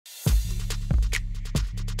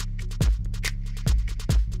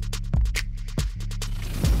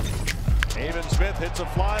Smith hits a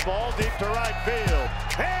fly ball deep to right field,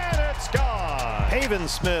 and it's gone. Pavin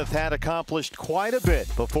Smith had accomplished quite a bit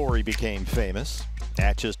before he became famous.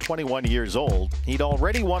 At just 21 years old, he'd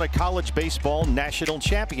already won a college baseball national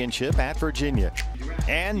championship at Virginia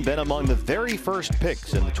and been among the very first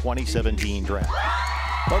picks in the 2017 draft.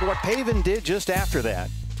 But what Pavin did just after that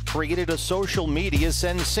created a social media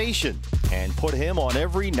sensation and put him on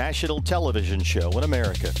every national television show in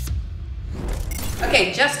America.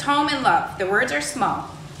 Okay, just home and love. The words are small,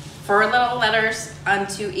 4 little letters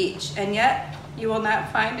unto each, and yet you will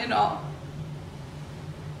not find in all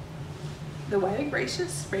the wide and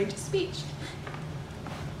gracious range of speech.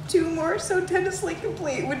 2 more so tenderly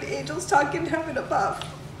complete when angels talk in heaven above.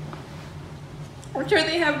 I'm sure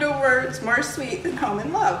they have no words more sweet than home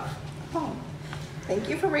and love. Home. Thank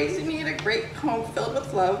you for raising me in a great home filled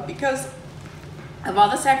with love. Because of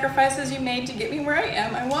all the sacrifices you made to get me where I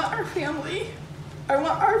am, I want our family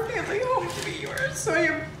home to be yours.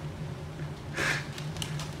 So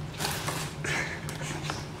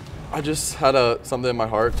I just had something in my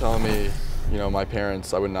heart telling me, you know, my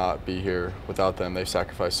parents, I would not be here without them. They've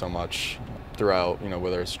sacrificed so much throughout, you know,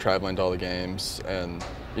 whether it's traveling to all the games. And,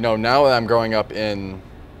 you know, now that I'm growing up I'm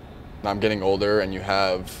getting older, and you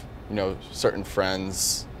have, you know, certain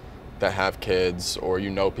friends that have kids, or you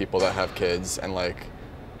know people that have kids, and like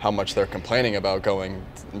how much they're complaining about going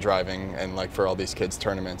and driving and like for all these kids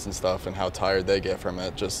tournaments and stuff, and how tired they get from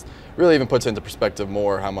it, just really even puts into perspective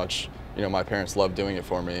more how much, you know, my parents love doing it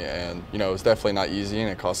for me. And, you know, it's definitely not easy and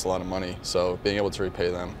it costs a lot of money. So being able to repay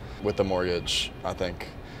them with the mortgage, I think,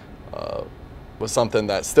 was something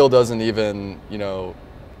that still doesn't even, you know,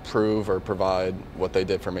 prove or provide what they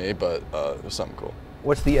did for me, but it was something cool.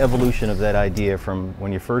 What's the evolution of that idea from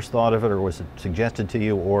when you first thought of it, or was it suggested to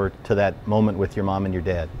you, or to that moment with your mom and your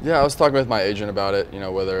dad? Yeah, I was talking with my agent about it, you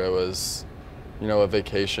know, whether it was, you know, a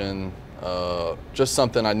vacation, just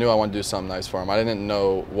something. I knew I wanted to do something nice for him. I didn't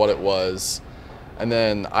know what it was. And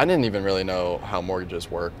then I didn't even really know how mortgages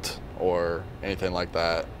worked or anything like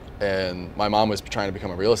that. And my mom was trying to become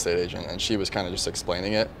a real estate agent, and she was kind of just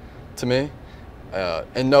explaining it to me.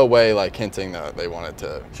 In no way like hinting that they wanted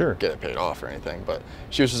to get it paid off or anything, but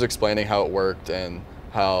she was just explaining how it worked and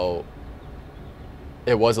how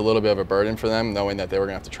it was a little bit of a burden for them, knowing that they were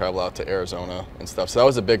gonna have to travel out to Arizona and stuff. So that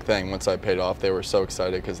was a big thing. Once I paid off, they were so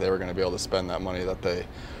excited because they were gonna be able to spend that money that they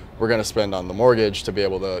were gonna spend on the mortgage to be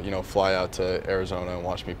able to, you know, fly out to Arizona and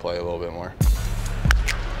watch me play a little bit more.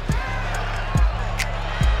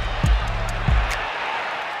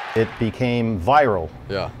 It became viral.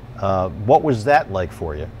 Yeah. What was that like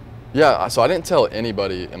for you? Yeah, so I didn't tell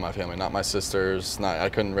anybody in my family, not my sisters. I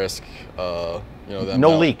couldn't risk, you know, them.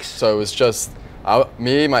 No leaks. So it was just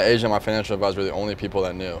me, my agent, my financial advisor were the only people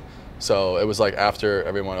that knew. So it was like after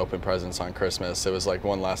everyone opened presents on Christmas, it was like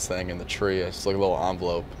one last thing in the tree. It's like a little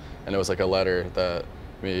envelope, and it was like a letter that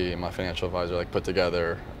me and my financial advisor like put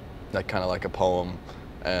together, that kind of like a poem,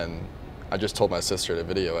 and I just told my sister to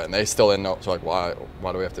video it, and they still didn't know. So like, why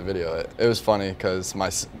do we have to video it? It was funny because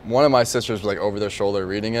one of my sisters was like over their shoulder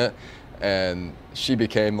reading it, and she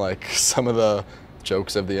became like some of the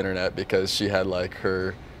jokes of the internet because she had like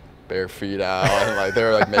her bare feet out, and like they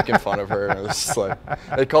were like making fun of her, and it was just like,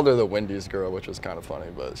 they called her the Wendy's girl, which was kind of funny,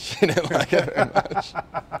 but she didn't like it very much.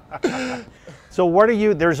 So what are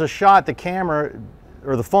you, there's a shot, the camera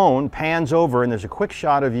or the phone pans over, and there's a quick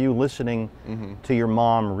shot of you listening to your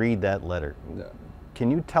mom read that letter. Yeah. Can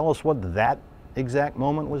you tell us what that exact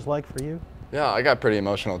moment was like for you? Yeah, I got pretty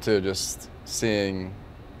emotional too, just seeing,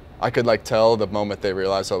 I could like tell the moment they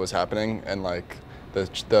realized what was happening, and like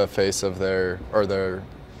the face of their you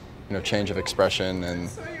know, change of expression. And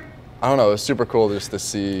I don't know, it was super cool just to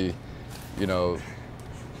see, you know,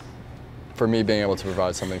 for me being able to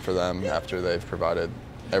provide something for them after they've provided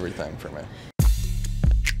everything for me.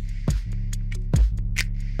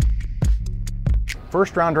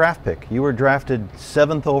 First round draft pick. You were drafted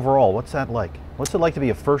 7th overall. What's that like? What's it like to be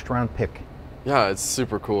a first round pick? Yeah, it's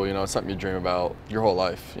super cool. You know, it's something you dream about your whole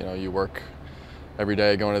life. You know, you work every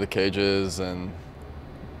day going to the cages, and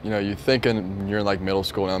you know, you think you're in like middle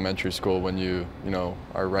school and elementary school when you know,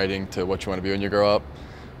 are writing to what you want to be when you grow up.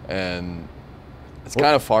 And it's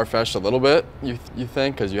kind of far-fetched a little bit, you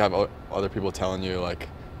think, because you have other people telling you like,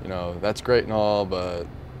 you know, that's great and all, but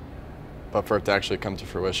for it to actually come to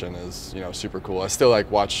fruition is, you know, super cool. I still like I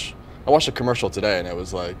watched a commercial today, and it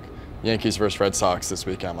was like Yankees versus Red Sox this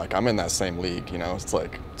weekend. I'm like, I'm in that same league, you know. It's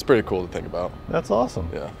like, it's pretty cool to think about. That's awesome.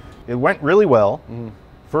 Yeah. It went really well.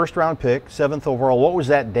 First round pick, 7th overall. What was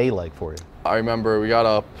that day like for you? I remember we got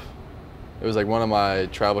up, it was like one of my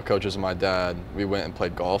travel coaches and my dad, we went and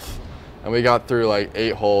played golf, And we got through like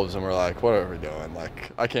 8 holes, and we're like, what are we doing?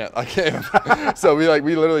 Like, I can't. So we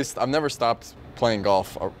literally, I've never stopped playing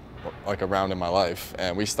golf like a round in my life.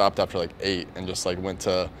 And we stopped after like 8 and just like went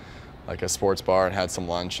to like a sports bar and had some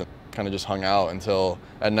lunch and kind of just hung out until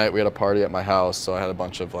at night we had a party at my house. So I had a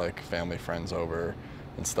bunch of like family friends over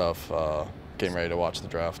and stuff, getting ready to watch the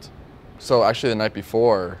draft. So actually the night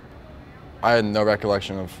before, I had no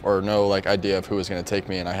recollection of, or no like idea of who was going to take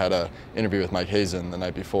me, and I had an interview with Mike Hazen the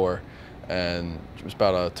night before, and it was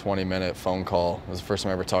about a 20-minute phone call. It was the first time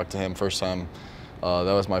I ever talked to him. First time,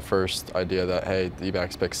 that was my first idea that, hey, the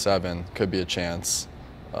E-backs picked 7, could be a chance.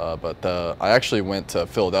 But I actually went to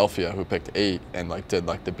Philadelphia, who picked 8, and like did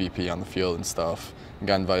like the BP on the field and stuff, and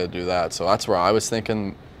got invited to do that. So that's where I was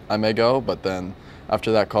thinking I may go. But then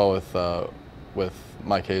after that call with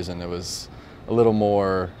Mike Hazen, it was a little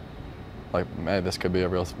more like, man, this could be a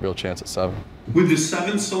real chance at 7. With the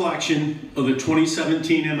 7th selection of the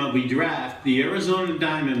 2017 MLB Draft, the Arizona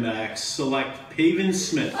Diamondbacks select Pavin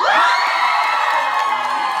Smith.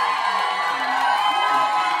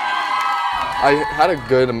 I had a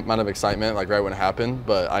good amount of excitement like right when it happened,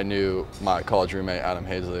 but I knew my college roommate Adam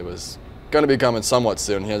Hazley was going to be coming somewhat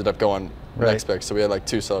soon. He ended up going next pick, so we had like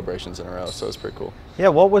 2 celebrations in a row, so it was pretty cool. Yeah,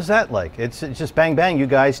 what was that like? It's just bang bang, you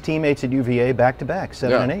guys teammates at UVA back to back,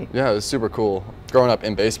 7 and 8. Yeah, it was super cool. Growing up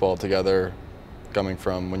in baseball together, coming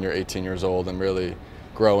from when you're 18 years old and really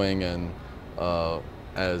growing and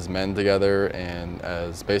as men together and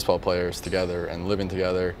as baseball players together and living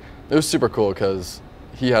together. It was super cool because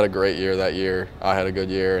he had a great year that year, I had a good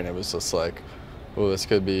year, and it was just like, oh, this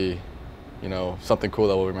could be, you know, something cool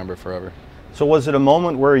that we'll remember forever. So was it a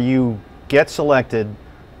moment where you get selected,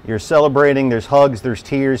 you're celebrating, there's hugs, there's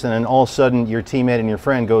tears, and then all of a sudden your teammate and your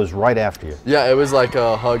friend goes right after you? Yeah, it was like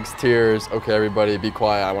hugs, tears, okay, everybody be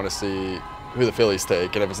quiet, I want to see who the Phillies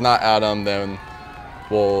take. And if it's not Adam, then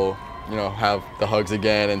we'll, you know, have the hugs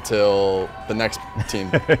again until the next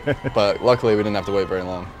team. But luckily we didn't have to wait very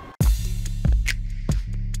long.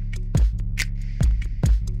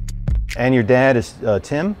 And your dad is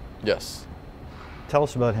Tim? Yes. Tell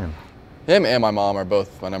us about him. Him and my mom are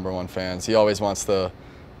both my #1 fans. He always wants to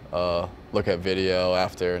look at video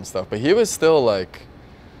after and stuff, but he was still like,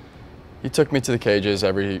 he took me to the cages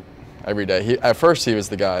every day. At first he was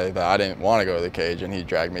the guy that I didn't want to go to the cage, and he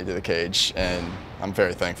dragged me to the cage, and I'm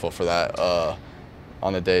very thankful for that.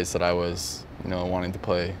 On the days that I was, you know, wanting to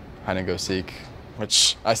play hide and go seek,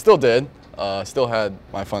 which I still did, still had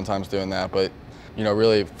my fun times doing that, but you know,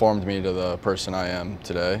 really formed me to the person I am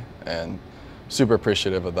today, and super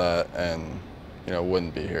appreciative of that, and you know,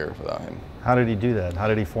 wouldn't be here without him. How did he do that? How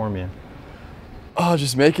did he form you? Oh,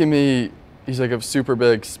 just making me, he's like a super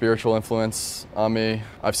big spiritual influence on me.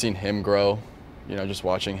 I've seen him grow, you know, just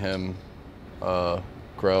watching him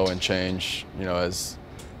grow and change, you know, has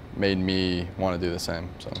made me want to do the same.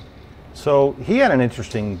 So he had an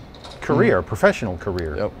interesting career, professional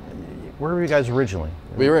career. Yep. Where were you guys originally?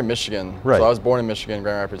 We were in Michigan. Right. So I was born in Michigan,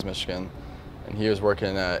 Grand Rapids, Michigan, and he was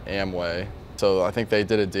working at Amway. So I think they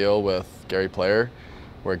did a deal with Gary Player,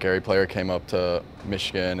 where Gary Player came up to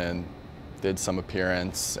Michigan and did some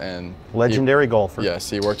appearance. And legendary golfer. Yes,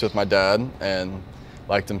 he worked with my dad and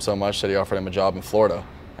liked him so much that he offered him a job in Florida.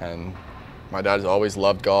 And my dad has always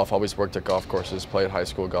loved golf, always worked at golf courses, played high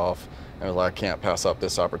school golf, and was like, I can't pass up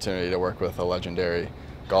this opportunity to work with a legendary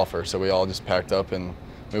golfer. So we all just packed up and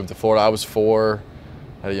moved to Florida. I was 4,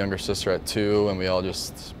 had a younger sister at 2, and we all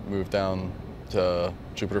just moved down to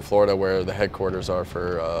Jupiter, Florida, where the headquarters are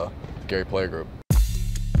for the Gary Player Group.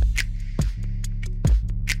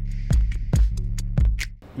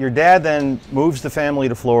 Your dad then moves the family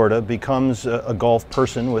to Florida, becomes a golf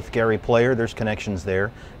person with Gary Player. There's connections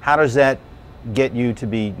there. How does that get you to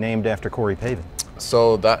be named after Corey Pavin?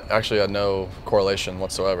 So that actually had no correlation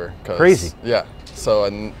whatsoever. Crazy. Yeah. So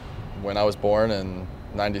when I was born in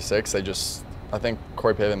 '96, I think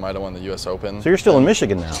Corey Pavin might have won the U.S. Open. So you're still in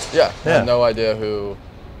Michigan now? Yeah. I had no idea who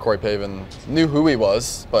Corey Pavin, knew who he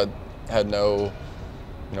was, but had no,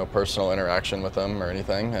 you know, personal interaction with him or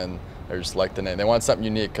anything, and they just liked the name. They wanted something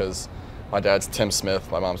unique because my dad's Tim Smith,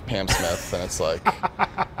 my mom's Pam Smith, and it's like,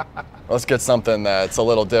 let's get something that's a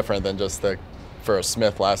little different than just for a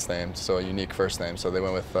Smith last name, so a unique first name. So they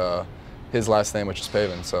went with his last name, which is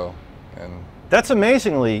Pavin. That's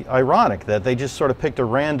amazingly ironic that they just sort of picked a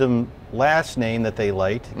random last name that they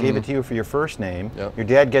liked, gave it to you for your first name. Yep. Your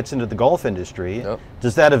dad gets into the golf industry. Yep.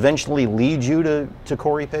 Does that eventually lead you to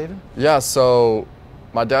Corey Pavin? Yeah, so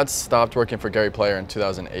my dad stopped working for Gary Player in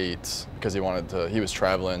 2008 because he was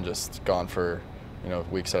traveling, just gone for, you know,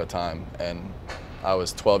 weeks at a time. And I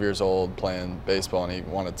was 12 years old playing baseball, and he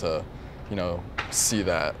wanted to, you know, see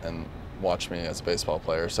that. And watch me as a baseball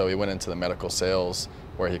player. So he went into the medical sales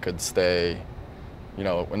where he could stay, you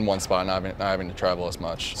know, in one spot, not having to travel as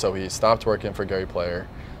much. So he stopped working for Gary Player,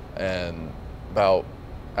 and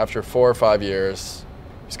after 4 or 5 years,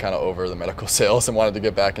 he's kind of over the medical sales and wanted to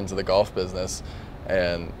get back into the golf business.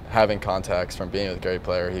 And having contacts from being with Gary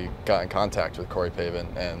Player, he got in contact with Corey Pavin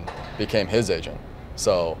and became his agent.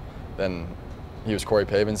 So then he was Corey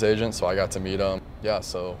Pavin's agent, so I got to meet him. Yeah,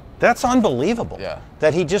 so. That's unbelievable. Yeah.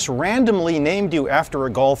 That he just randomly named you after a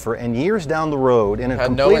golfer, and years down the road in a Had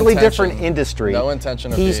completely no different industry, no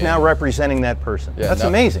intention of he's being, now representing that person. Yeah, That's no,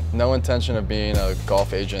 amazing. No intention of being a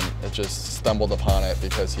golf agent. It just stumbled upon it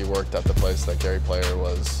because he worked at the place that Gary Player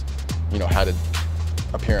was, you know, had an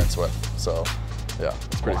appearance with. So, yeah,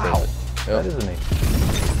 it's pretty Wow. crazy. Yep. That is amazing.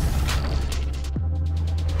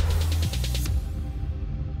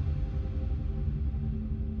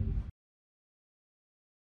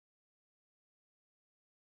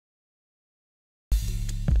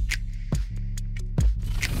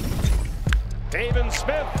 Pavin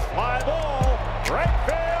Smith, fly ball, right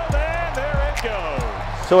field, and there it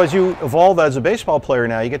goes. So as you evolve as a baseball player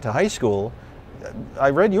now, you get to high school.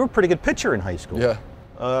 I read you were a pretty good pitcher in high school. Yeah.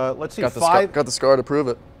 Let's see, Got the scar to prove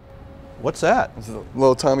it. What's that? It's a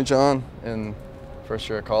little Tommy John in first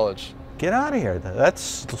year of college. Get out of here.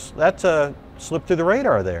 That's a slip through the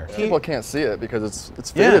radar there. People can't see it because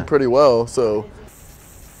it's faded pretty well. So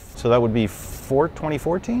that would be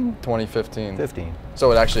 2014? 2015. 15.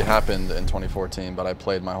 So it actually happened in 2014, but I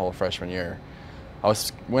played my whole freshman year. I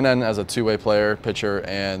went in as a two-way player, pitcher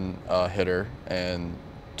and hitter, and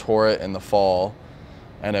tore it in the fall.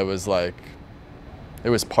 And it was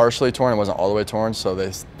partially torn. It wasn't all the way torn. So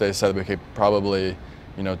they said we could probably,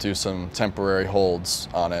 you know, do some temporary holds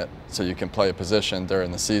on it so you can play a position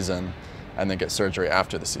during the season and then get surgery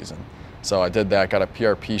after the season. So I did that, got a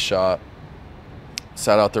PRP shot,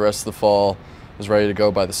 sat out the rest of the fall, was ready to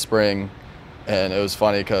go by the spring. And it was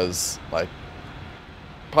funny because, like,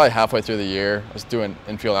 probably halfway through the year, I was doing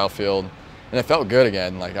infield, outfield, and it felt good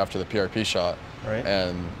again, like, after the PRP shot. Right.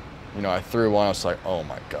 And, you know, I threw one, I was like, oh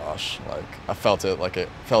my gosh, like, I felt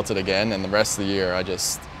it again, and the rest of the year I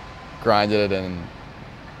just grinded it and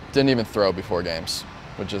didn't even throw before games.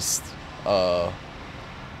 Would just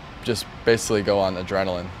basically go on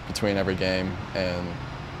adrenaline between every game and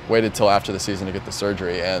waited till after the season to get the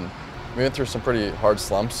surgery. And we went through some pretty hard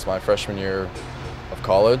slumps my freshman year of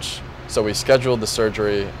college. So we scheduled the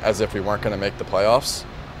surgery as if we weren't going to make the playoffs,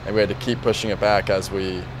 and we had to keep pushing it back as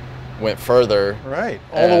we went further. Right,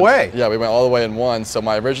 all the way. Yeah, we went all the way in one. So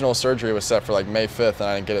my original surgery was set for like May 5th, and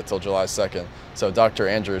I didn't get it till July 2nd. So Dr.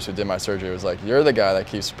 Andrews, who did my surgery, was like, "You're the guy that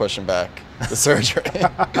keeps pushing back the surgery."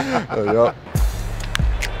 Yep.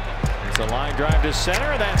 There's a line drive to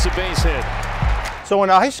center. That's a base hit. So in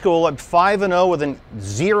high school, I'm 5-0 with an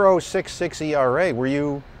 0.66 ERA. Were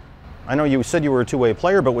you? I know you said you were a two-way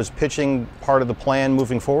player, but was pitching part of the plan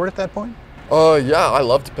moving forward at that point? Yeah, I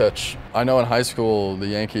love to pitch. I know in high school the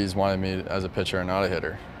Yankees wanted me as a pitcher and not a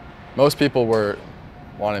hitter. Most people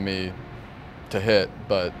wanted me to hit,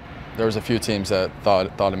 but there was a few teams that thought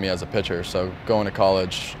of me as a pitcher. So going to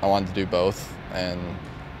college, I wanted to do both, and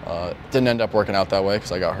didn't end up working out that way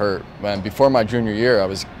because I got hurt. And before my junior year, I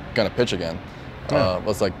was gonna pitch again.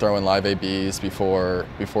 Was like throwing live ABs before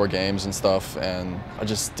games and stuff, and I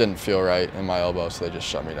just didn't feel right in my elbow, so they just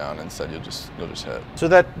shut me down and said you'll just hit.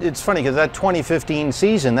 So it's funny because that 2015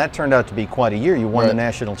 season, that turned out to be quite a year. You won the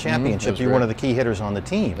national championship. You're one of the key hitters on the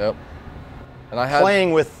team. Yep. And I had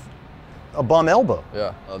playing with a bum elbow.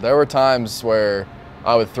 Yeah. There were times where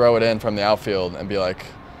I would throw it in from the outfield and be like,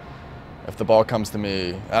 if the ball comes to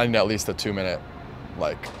me, I need at least a 2-minute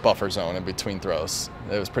like buffer zone in between throws.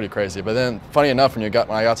 It was pretty crazy. But then, funny enough, when I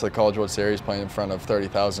got to the College World Series playing in front of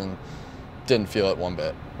 30,000, didn't feel it one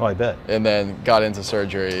bit. Oh, I bet. And then got into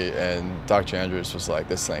surgery, and Dr. Andrews was like,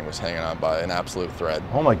 this thing was hanging on by an absolute thread.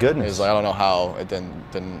 Oh my goodness. He was like, I don't know how it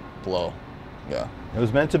didn't blow. Yeah. It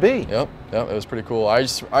was meant to be. Yep. It was pretty cool. I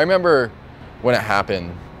remember when it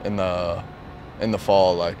happened in the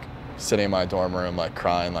fall, like sitting in my dorm room, like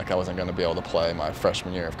crying, like I wasn't going to be able to play my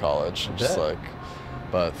freshman year of college. Just like.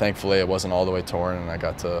 But thankfully, it wasn't all the way torn, and I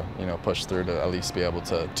got to, you know, push through to at least be able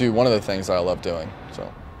to do one of the things that I love doing.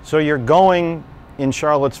 So you're going in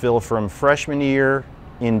Charlottesville from freshman year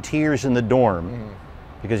in tears in the dorm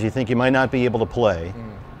because you think you might not be able to play.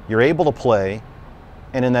 You're able to play,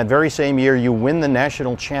 and in that very same year, you win the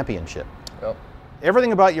national championship. Yep.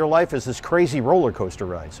 Everything about your life is this crazy roller coaster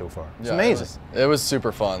ride so far. It's amazing. It was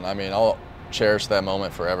super fun. I mean, I'll cherish that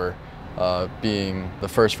moment forever. Being the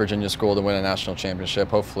first Virginia school to win a national championship,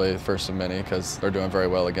 hopefully the first of many, because they're doing very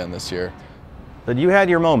well again this year. But you had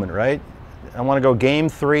your moment, right? I want to go game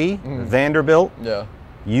 3, Vanderbilt. Yeah.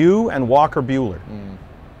 You and Walker Buehler.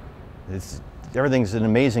 Everything's an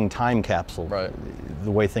amazing time capsule. Right.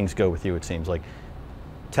 The way things go with you, it seems like.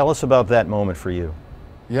 Tell us about that moment for you.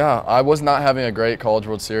 Yeah, I was not having a great College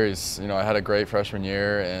World Series. You know, I had a great freshman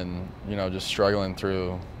year, and you know, just struggling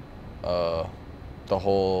through the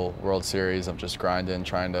whole World Series of just grinding,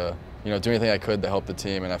 trying to, you know, do anything I could to help the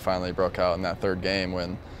team. And I finally broke out in that 3rd game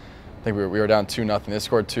when I think we were down 2-0. They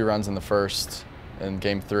scored 2 runs in the first in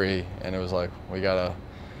game 3, and it was like, we gotta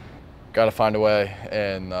find a way.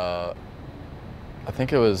 And I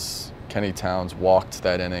think it was Kenny Towns walked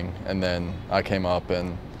that inning, and then I came up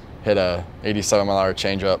and hit a 87-mile-an-hour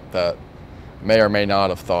changeup that may or may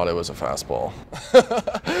not have thought it was a fastball.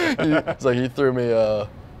 It's like he threw me a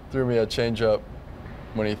changeup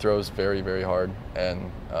when he throws very, very hard,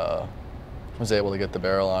 and was able to get the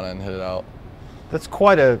barrel on it and hit it out. That's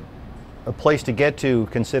quite a place to get to,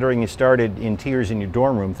 considering you started in tears in your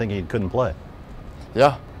dorm room thinking you couldn't play.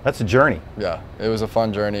 Yeah. That's a journey. Yeah, it was a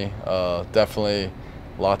fun journey. Definitely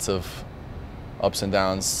lots of ups and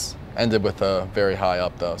downs. Ended with a very high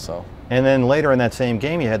up though. So. And then later in that same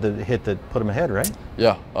game, you had the hit that put him ahead, right?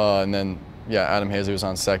 Yeah, and then Adam Hazley was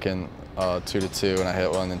on second, 2-2, and I hit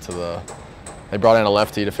one into the. They brought in a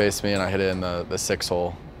lefty to face me, and I hit it in the 6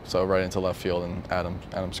 hole, so right into left field, and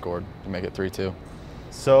Adam scored to make it 3-2.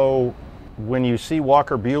 So, when you see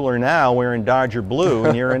Walker Buehler now wearing Dodger blue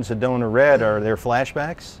and you're in Sedona red, are there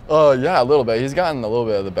flashbacks? Yeah, a little bit. He's gotten a little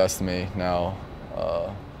bit of the best of me now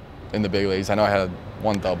in the big leagues. I know I had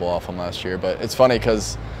 1 double off him last year, but it's funny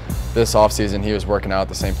because this offseason he was working out at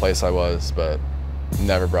the same place I was, but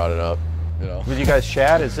never brought it up. You know. Did you guys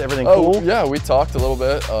chat? Is everything cool? Yeah, we talked a little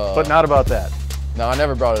bit. But not about that. No, I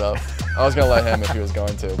never brought it up. I was going to let him if he was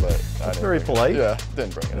going to, but I didn't. Very polite. Yeah,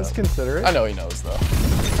 didn't bring it up. That's considerate. I know he knows, though.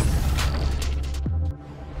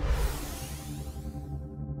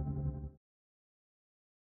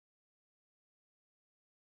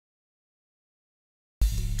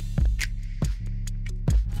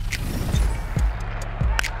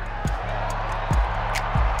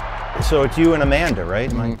 So it's you and Amanda,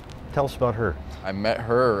 right? Tell us about her. I met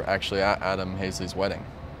her actually at Adam Hazley's wedding.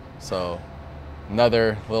 So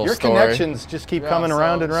another little Your story. connections just keep coming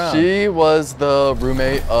around and around. She was the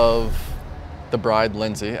roommate of the bride,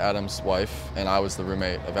 Lindsay, Adam's wife, and I was the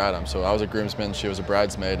roommate of Adam. So I was a groomsman, she was a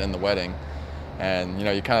bridesmaid in the wedding. And you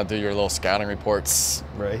know, you kind of do your little scouting reports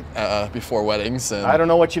before weddings. And I don't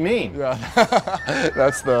know what you mean. Yeah,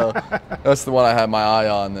 that's the one I had my eye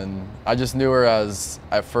on, and I just knew her as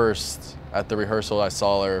at first at the rehearsal. I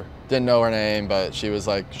saw her, didn't know her name, but she was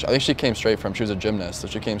like, I think she came straight from. She was a gymnast, so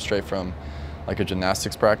she came straight from like a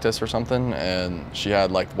gymnastics practice or something, and she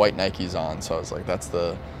had like white Nikes on. So I was like, that's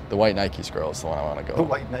the white Nikes girl is the one I want to go. The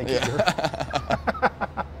white Nike girl.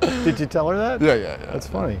 Did you tell her that? Yeah. That's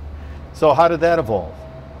funny. So how did that evolve?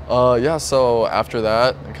 Yeah, so after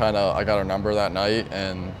that, I got her number that night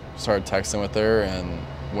and started texting with her, and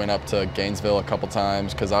went up to Gainesville a couple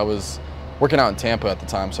times because I was working out in Tampa at the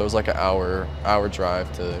time, so it was like an hour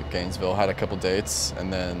drive to Gainesville. Had a couple dates,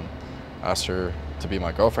 and then asked her to be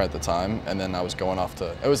my girlfriend at the time, and then I was going off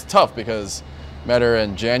to. It was tough because met her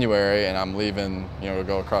in January, and I'm leaving, you know, to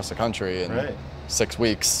go across the country in 6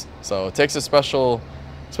 weeks. So it takes a special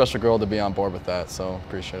girl to be on board with that, so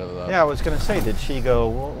appreciative of that. Yeah, I was going to say, did she go,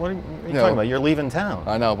 well, what are you talking about? You're leaving town.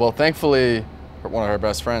 I know. Well, thankfully, one of her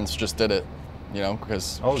best friends just did it, you know,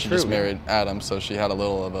 because she just married Adam, so she had a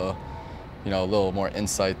little of a, you know, a little more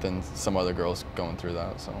insight than some other girls going through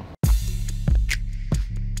that, so.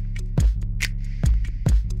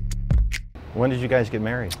 When did you guys get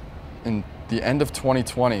married? In the end of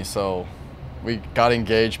 2020, so we got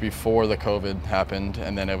engaged before the COVID happened,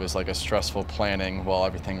 and then it was like a stressful planning while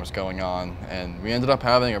everything was going on, and we ended up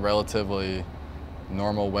having a relatively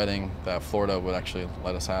normal wedding that Florida would actually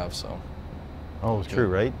let us have. So. Oh, true,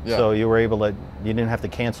 right? Yeah. So you were able to, you didn't have to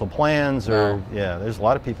cancel plans, or yeah, there's a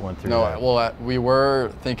lot of people went through that. Well, we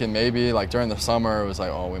were thinking maybe like during the summer it was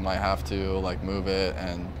like, oh, we might have to like move it,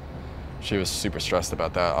 and she was super stressed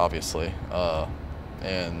about that, obviously,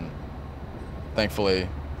 and thankfully.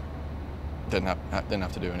 Didn't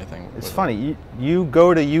have to do anything. It's funny. You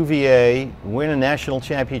go to UVA, win a national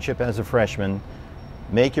championship as a freshman,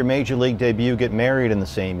 make your major league debut, get married in the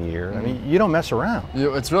same year. I mean, you don't mess around.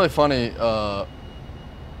 It's really funny.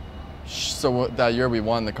 So that year we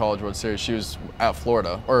won the College World Series, she was at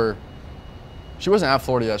Florida, or she wasn't at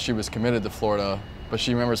Florida yet. She was committed to Florida, but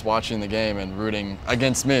she remembers watching the game and rooting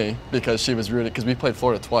against me because she was rooting because we played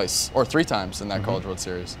Florida twice or 3 times in that College World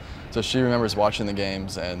Series. So she remembers watching the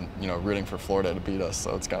games and, you know, rooting for Florida to beat us,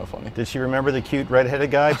 so it's kind of funny. Did she remember the cute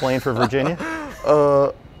redheaded guy playing for Virginia?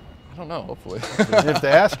 I don't know, hopefully. You have to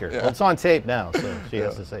ask her. Yeah. Well, it's on tape now, so she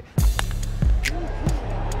has to say.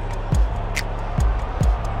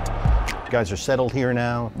 You guys are settled here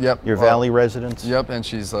now? Yep. Your Valley residents? Yep, and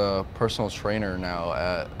she's a personal trainer now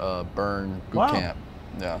at Burn Boot Camp.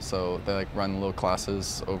 Yeah, so they like run little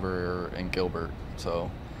classes over in Gilbert. So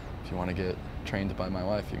if you want to get trained by my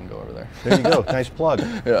wife, you can go over there. There you go. Nice plug.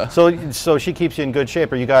 Yeah. So she keeps you in good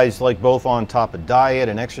shape. Are you guys like both on top of diet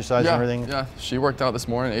and exercise and everything? Yeah. She worked out this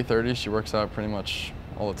morning, 8:30. She works out pretty much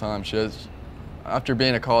all the time. She has, after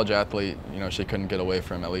being a college athlete, you know, she couldn't get away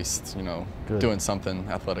from at least, you know, doing something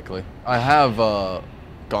athletically. I have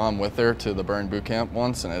gone with her to the Burn Boot Camp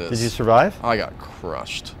once, and it is. Did you survive? I got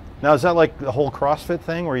crushed. Now, is that like the whole CrossFit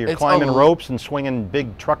thing where you're climbing ropes and swinging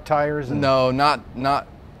big truck tires? And No, not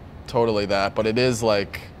totally that, but it is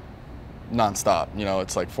like nonstop. You know,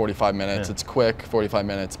 it's like 45 minutes. Yeah. It's quick, 45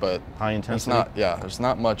 minutes, but high intensity. There's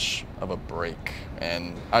not much of a break.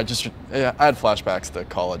 And I had flashbacks to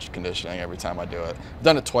college conditioning every time I do it. I've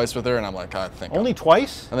done it twice with her, and I'm like, only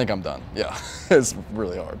twice? I think I'm done. Yeah, it's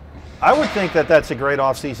really hard. I would think that that's a great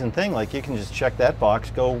off-season thing. Like you can just check that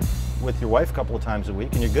box, go with your wife a couple of times a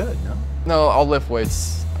week, and you're good. No? No, I'll lift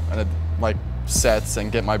weights and like sets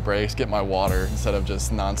and get my breaks, get my water instead of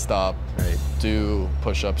just nonstop. Right. Do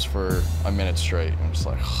push-ups for a minute straight. I'm just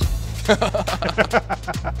like.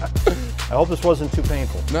 I hope this wasn't too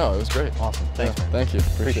painful. No, it was great. Awesome. Thanks, man. Thank you.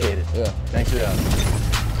 Appreciate it. Yeah. Thanks, guys.